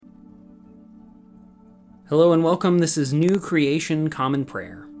Hello and welcome. This is New Creation Common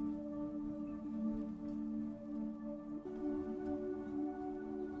Prayer.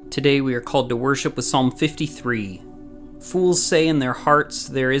 Today we are called to worship with Psalm 53. Fools say in their hearts,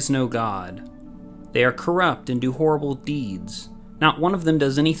 "There is no God." They are corrupt and do horrible deeds. Not one of them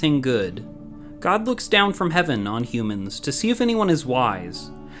does anything good. God looks down from heaven on humans to see if anyone is wise,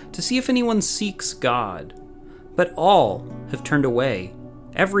 to see if anyone seeks God. But all have turned away.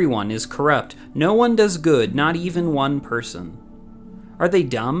 Everyone is corrupt. No one does good, not even one person. Are they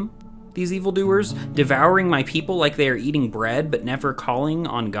dumb, these evildoers, devouring my people like they are eating bread but never calling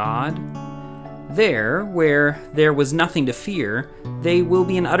on God? There, where there was nothing to fear, they will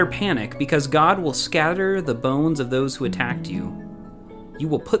be in utter panic because God will scatter the bones of those who attacked you. You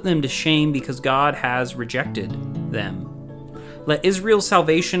will put them to shame because God has rejected them. Let Israel's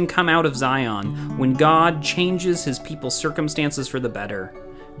salvation come out of Zion when God changes his people's circumstances for the better.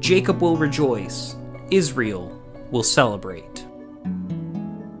 Jacob will rejoice. Israel will celebrate.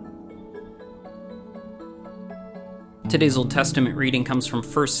 Today's Old Testament reading comes from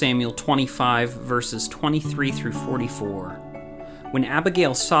 1 Samuel 25, verses 23 through 44. When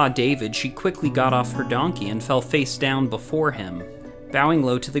Abigail saw David, she quickly got off her donkey and fell face down before him, bowing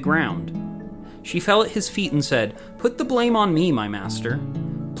low to the ground. She fell at his feet and said, "Put the blame on me, my master.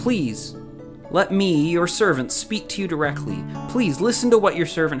 Please, let me, your servant, speak to you directly. Please, listen to what your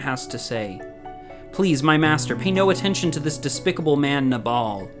servant has to say. Please, my master, pay no attention to this despicable man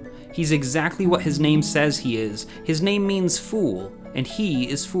Nabal. He's exactly what his name says he is. His name means fool, and he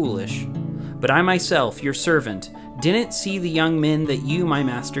is foolish. But I myself, your servant, didn't see the young men that you, my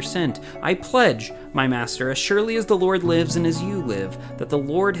master, sent. I pledge, my master, as surely as the Lord lives and as you live, that the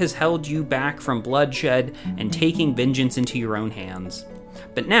Lord has held you back from bloodshed and taking vengeance into your own hands.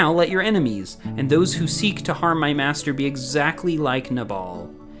 But now let your enemies and those who seek to harm my master be exactly like Nabal.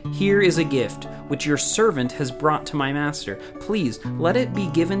 Here is a gift which your servant has brought to my master. Please let it be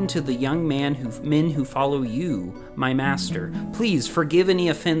given to the young men who follow you, my master. Please forgive any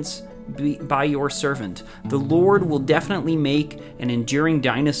offense by your servant. The Lord will definitely make an enduring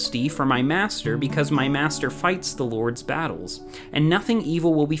dynasty for my master because my master fights the Lord's battles, and nothing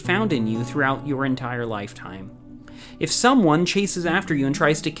evil will be found in you throughout your entire lifetime. If someone chases after you and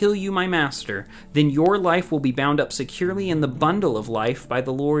tries to kill you, my master, then your life will be bound up securely in the bundle of life by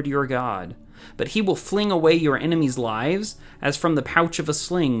the Lord your God. But he will fling away your enemies' lives as from the pouch of a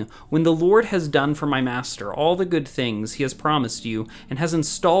sling when the Lord has done for my master all the good things he has promised you and has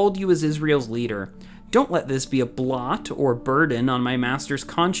installed you as Israel's leader. Don't let this be a blot or burden on my master's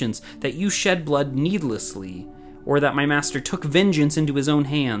conscience that you shed blood needlessly, or that my master took vengeance into his own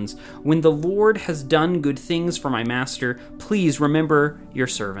hands. When the Lord has done good things for my master, please remember your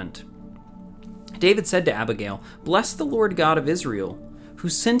servant." David said to Abigail, "Bless the Lord God of Israel, who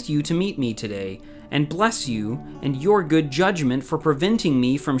sent you to meet me today, and bless you and your good judgment for preventing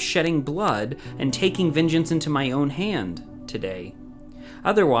me from shedding blood and taking vengeance into my own hand today.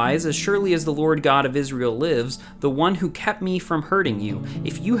 Otherwise, as surely as the Lord God of Israel lives, the one who kept me from hurting you,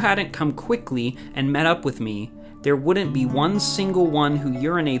 if you hadn't come quickly and met up with me, there wouldn't be one single one who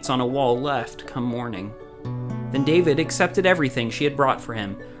urinates on a wall left come morning." Then David accepted everything she had brought for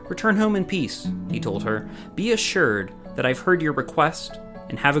him. "Return home in peace," he told her. "Be assured that I've heard your request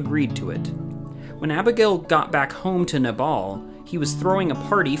and have agreed to it." When Abigail got back home to Nabal, he was throwing a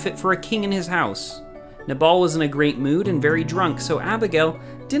party fit for a king in his house. Nabal was in a great mood and very drunk, so Abigail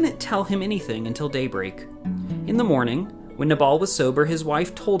didn't tell him anything until daybreak. In the morning, when Nabal was sober, his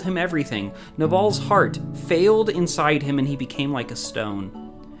wife told him everything. Nabal's heart failed inside him and he became like a stone.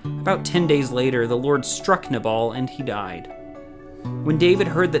 About 10 days later, the Lord struck Nabal and he died. When David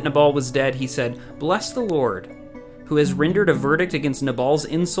heard that Nabal was dead, he said, "Bless the Lord, who has rendered a verdict against Nabal's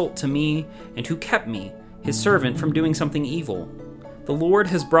insult to me and who kept me, his servant, from doing something evil. The Lord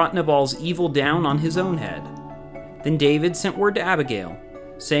has brought Nabal's evil down on his own head." Then David sent word to Abigail,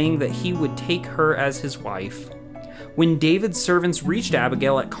 saying that he would take her as his wife. When David's servants reached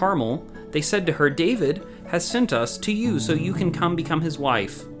Abigail at Carmel, they said to her, "David has sent us to you so you can come become his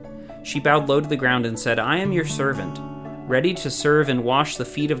wife." She bowed low to the ground and said, "I am your servant, ready to serve and wash the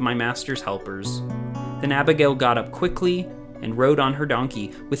feet of my master's helpers." Then Abigail got up quickly and rode on her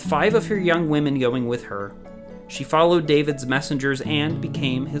donkey, with 5 of her young women going with her. She followed David's messengers and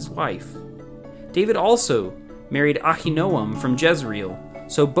became his wife. David also married Ahinoam from Jezreel,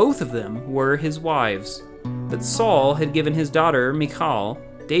 so both of them were his wives. But Saul had given his daughter Michal,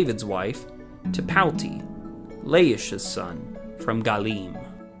 David's wife, to Palti, Laish's son, from Galim.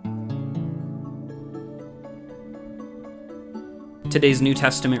 Today's New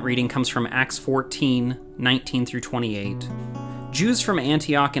Testament reading comes from Acts 14, 19 through 28. Jews from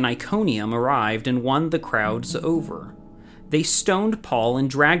Antioch and Iconium arrived and won the crowds over. They stoned Paul and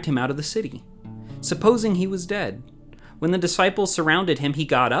dragged him out of the city, supposing he was dead. When the disciples surrounded him, he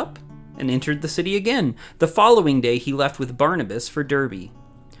got up and entered the city again. The following day he left with Barnabas for Derbe.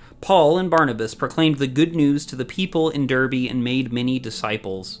 Paul and Barnabas proclaimed the good news to the people in Derbe and made many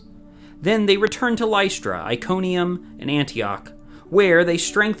disciples. Then they returned to Lystra, Iconium, and Antioch, where they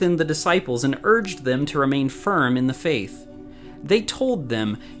strengthened the disciples and urged them to remain firm in the faith. They told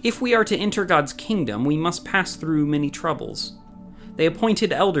them, "If we are to enter God's kingdom, we must pass through many troubles." They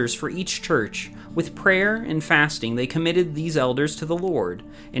appointed elders for each church. With prayer and fasting, they committed these elders to the Lord,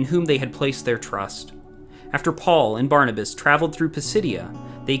 in whom they had placed their trust. After Paul and Barnabas traveled through Pisidia,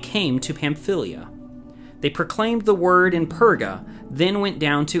 they came to Pamphylia. They proclaimed the word in Perga, then went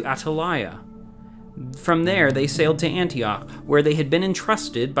down to Attalia. From there they sailed to Antioch, where they had been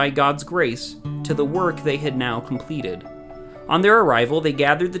entrusted by God's grace to the work they had now completed. On their arrival, they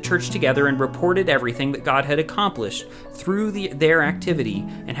gathered the church together and reported everything that God had accomplished through their activity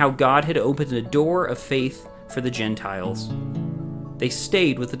and how God had opened a door of faith for the Gentiles. They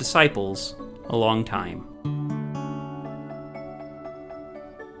stayed with the disciples a long time.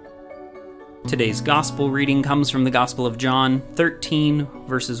 Today's gospel reading comes from the Gospel of John 13,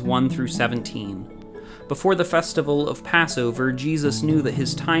 verses 1 through 17. Before the festival of Passover, Jesus knew that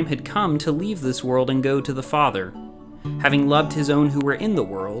his time had come to leave this world and go to the Father. Having loved his own who were in the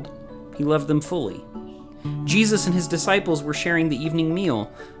world, he loved them fully. Jesus and his disciples were sharing the evening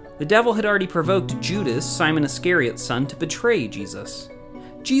meal. The devil had already provoked Judas, Simon Iscariot's son, to betray Jesus.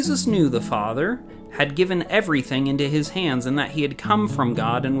 Jesus knew the Father had given everything into his hands and that he had come from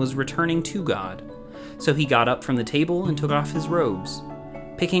God and was returning to God. So he got up from the table and took off his robes.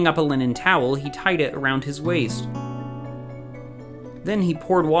 Picking up a linen towel, he tied it around his waist. Then he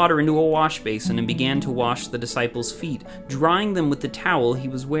poured water into a wash basin and began to wash the disciples' feet, drying them with the towel he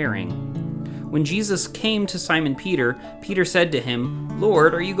was wearing. When Jesus came to Simon Peter, Peter said to him,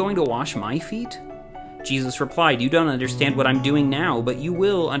 "Lord, are you going to wash my feet?" Jesus replied, "You don't understand what I'm doing now, but you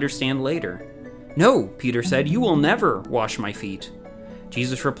will understand later." "No," Peter said, "you will never wash my feet."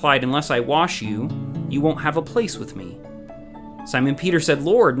 Jesus replied, "Unless I wash you, you won't have a place with me." Simon Peter said,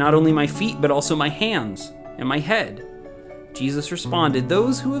 "Lord, not only my feet, but also my hands and my head." Jesus responded,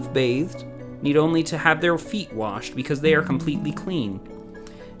 "Those who have bathed need only to have their feet washed because they are completely clean.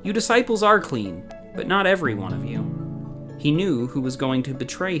 You disciples are clean, but not every one of you." He knew who was going to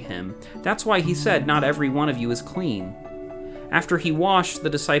betray him. That's why he said, "Not every one of you is clean." After he washed the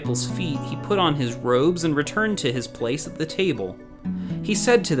disciples' feet, he put on his robes and returned to his place at the table. He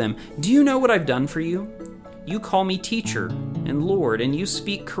said to them, "Do you know what I've done for you? You call me teacher and Lord, and you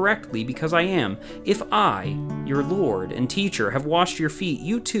speak correctly because I am. If I, your Lord and teacher, have washed your feet,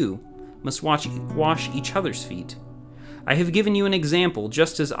 you too must wash each other's feet. I have given you an example,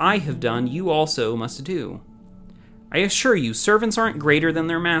 just as I have done, you also must do. I assure you, servants aren't greater than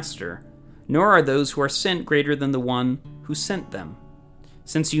their master, nor are those who are sent greater than the one who sent them.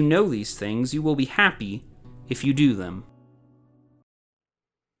 Since you know these things, you will be happy if you do them."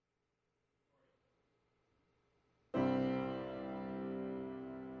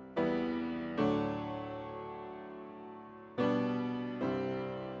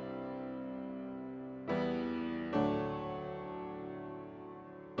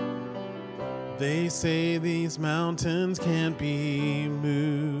 They say these mountains can't be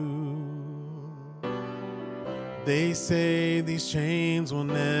moved. They say these chains will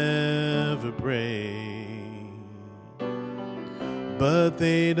never break. But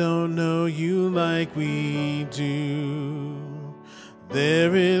they don't know you like we do.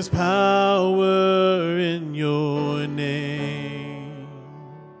 There is power in your name.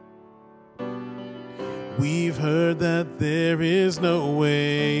 We've heard that there is no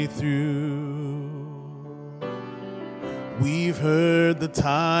way through. We've heard the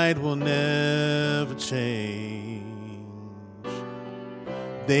tide will never change.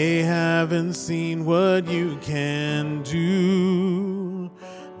 They haven't seen what you can do.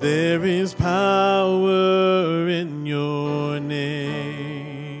 There is power in your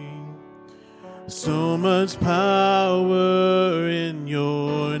name. So much power in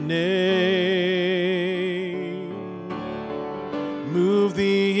your name. Move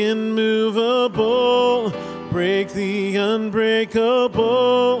the immovable, break the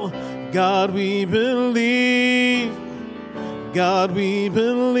unbreakable. God, we believe. God, we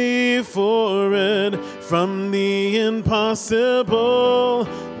believe for it. From the impossible,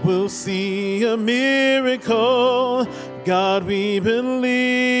 we'll see a miracle. God, we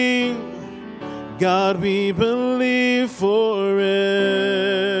believe. God, we believe for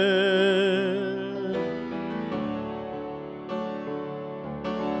it.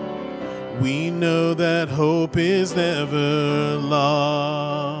 we know that hope is never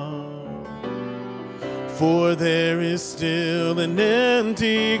lost. For there is still an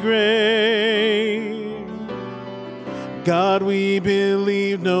empty grave. God, we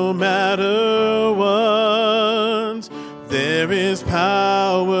believe no matter what, there is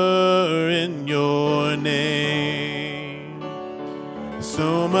power in your name.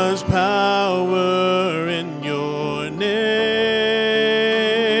 So much power in your name.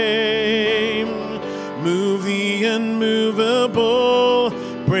 Move the unmovable,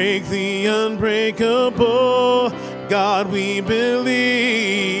 break the unbreakable. God, we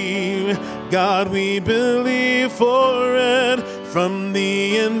believe. God, we believe for it. From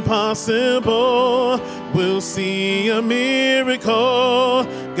the impossible, we'll see a miracle.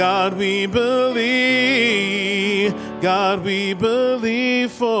 God, we believe. God, we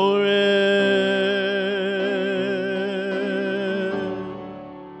believe for it.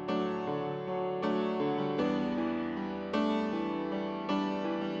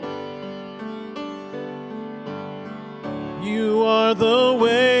 You are the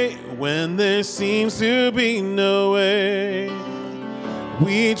way when there seems to be no way.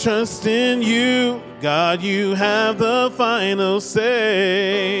 We trust in you, God, you have the final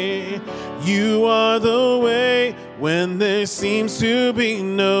say. You are the way when there seems to be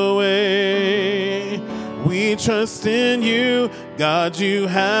no way. We trust in you, God, you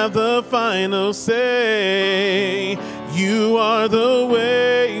have the final say. You are the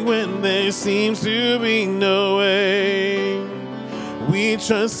way when there seems to be no way. We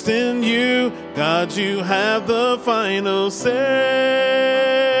trust in you, God, you have the final say.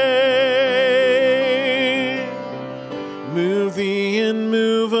 Move the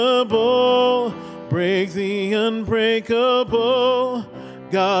immovable, break the unbreakable.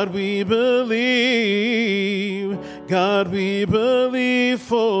 God, we believe. God, we believe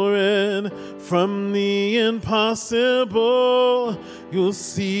for it. From the impossible, you'll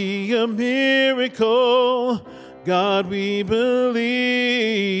see a miracle. God, we believe.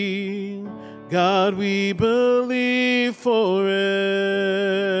 God, we believe for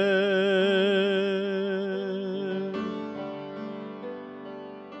it.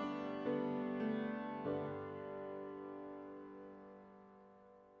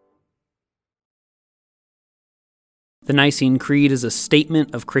 The Nicene Creed is a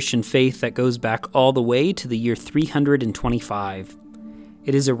statement of Christian faith that goes back all the way to the year 325.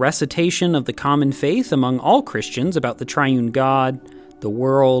 It is a recitation of the common faith among all Christians about the triune God, the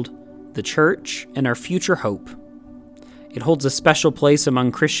world, the church, and our future hope. It holds a special place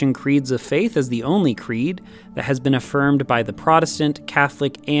among Christian creeds of faith as the only creed that has been affirmed by the Protestant,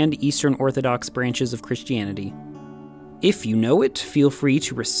 Catholic, and Eastern Orthodox branches of Christianity. If you know it, feel free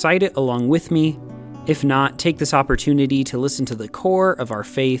to recite it along with me. If not, take this opportunity to listen to the core of our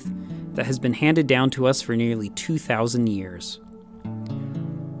faith that has been handed down to us for nearly 2,000 years.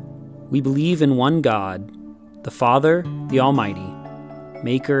 We believe in one God, the Father, the Almighty,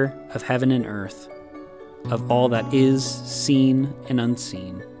 maker of heaven and earth, of all that is seen and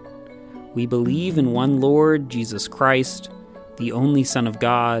unseen. We believe in one Lord, Jesus Christ, the only Son of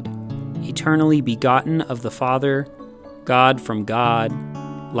God, eternally begotten of the Father, God from God,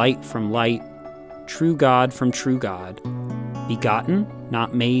 light from light, true God from true God, begotten,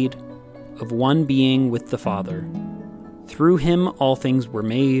 not made, of one being with the Father. Through him all things were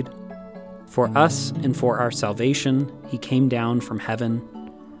made. For us and for our salvation, he came down from heaven.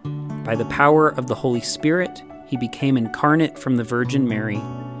 By the power of the Holy Spirit, he became incarnate from the Virgin Mary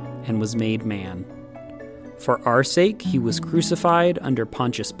and was made man. For our sake, he was crucified under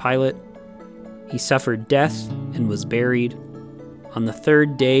Pontius Pilate. He suffered death and was buried. On the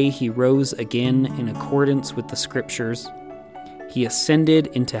third day, he rose again in accordance with the Scriptures. He ascended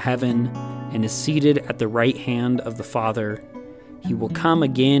into heaven and is seated at the right hand of the Father. He will come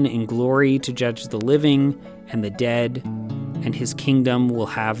again in glory to judge the living and the dead, and his kingdom will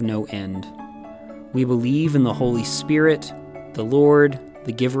have no end. We believe in the Holy Spirit, the Lord,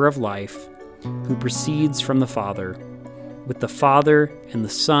 the giver of life, who proceeds from the Father. With the Father and the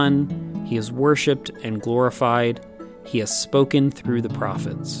Son, he is worshipped and glorified. He has spoken through the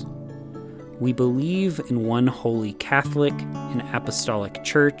prophets. We believe in one holy Catholic and Apostolic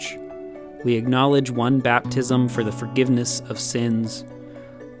Church. We acknowledge one baptism for the forgiveness of sins.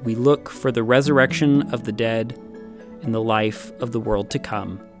 We look for the resurrection of the dead and the life of the world to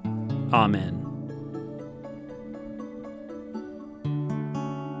come. Amen.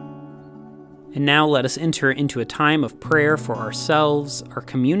 And now let us enter into a time of prayer for ourselves, our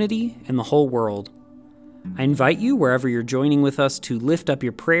community, and the whole world. I invite you, wherever you're joining with us, to lift up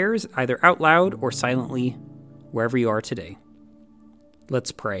your prayers, either out loud or silently, wherever you are today.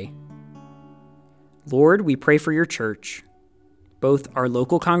 Let's pray. Lord, we pray for your church, both our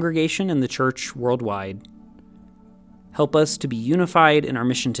local congregation and the church worldwide. Help us to be unified in our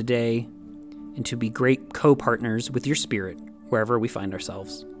mission today and to be great co-partners with your Spirit wherever we find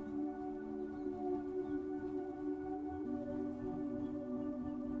ourselves.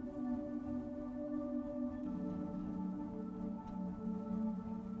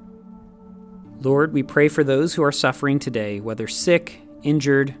 Lord, we pray for those who are suffering today, whether sick,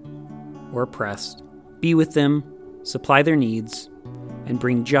 injured, or oppressed. Be with them, supply their needs, and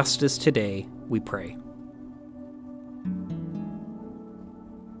bring justice today, we pray.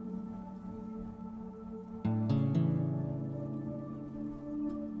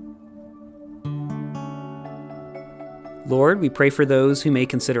 Lord, we pray for those who may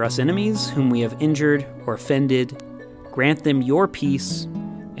consider us enemies, whom we have injured or offended. Grant them your peace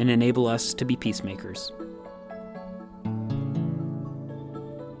and enable us to be peacemakers.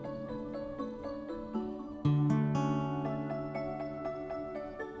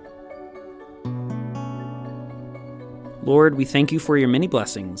 Lord, we thank you for your many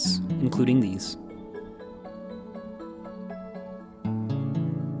blessings, including these.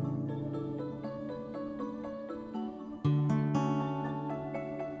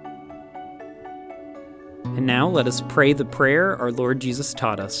 And now let us pray the prayer our Lord Jesus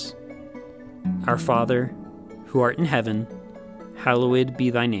taught us. Our Father, who art in heaven, hallowed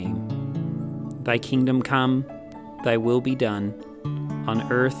be thy name. Thy kingdom come, thy will be done,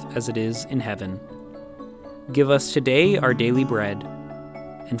 on earth as it is in heaven. Give us today our daily bread,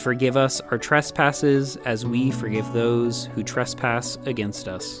 and forgive us our trespasses as we forgive those who trespass against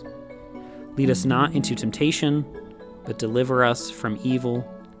us. Lead us not into temptation, but deliver us from evil.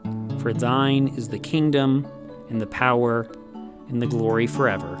 For thine is the kingdom, and the power, and the glory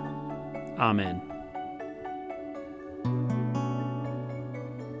forever. Amen.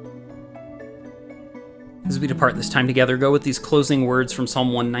 As we depart this time together, go with these closing words from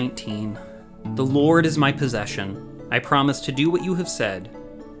Psalm 119. The Lord is my possession. I promise to do what you have said.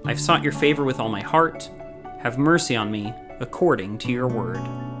 I've sought your favor with all my heart. Have mercy on me, according to your word.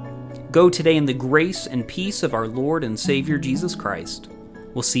 Go today in the grace and peace of our Lord and Savior Jesus Christ.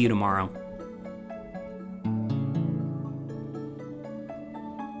 We'll see you tomorrow.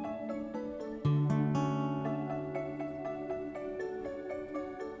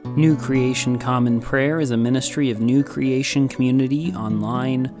 New Creation Common Prayer is a ministry of New Creation Community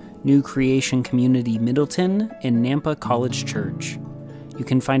Online, New Creation Community Middleton, and Nampa College Church. You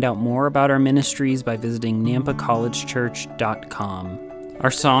can find out more about our ministries by visiting nampacollegechurch.com.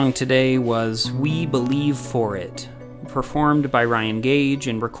 Our song today was We Believe For It, performed by Ryan Gage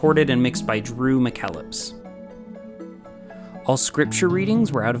and recorded and mixed by Drew McKellips. All scripture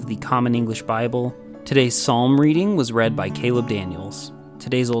readings were out of the Common English Bible. Today's psalm reading was read by Caleb Daniels.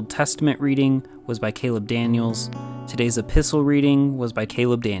 Today's Old Testament reading was by Caleb Daniels. Today's epistle reading was by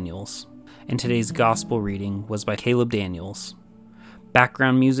Caleb Daniels. And today's gospel reading was by Caleb Daniels.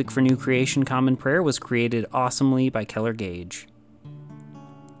 Background music for New Creation Common Prayer was created awesomely by Keller Gage.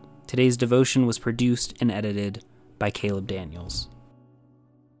 Today's devotion was produced and edited by Caleb Daniels.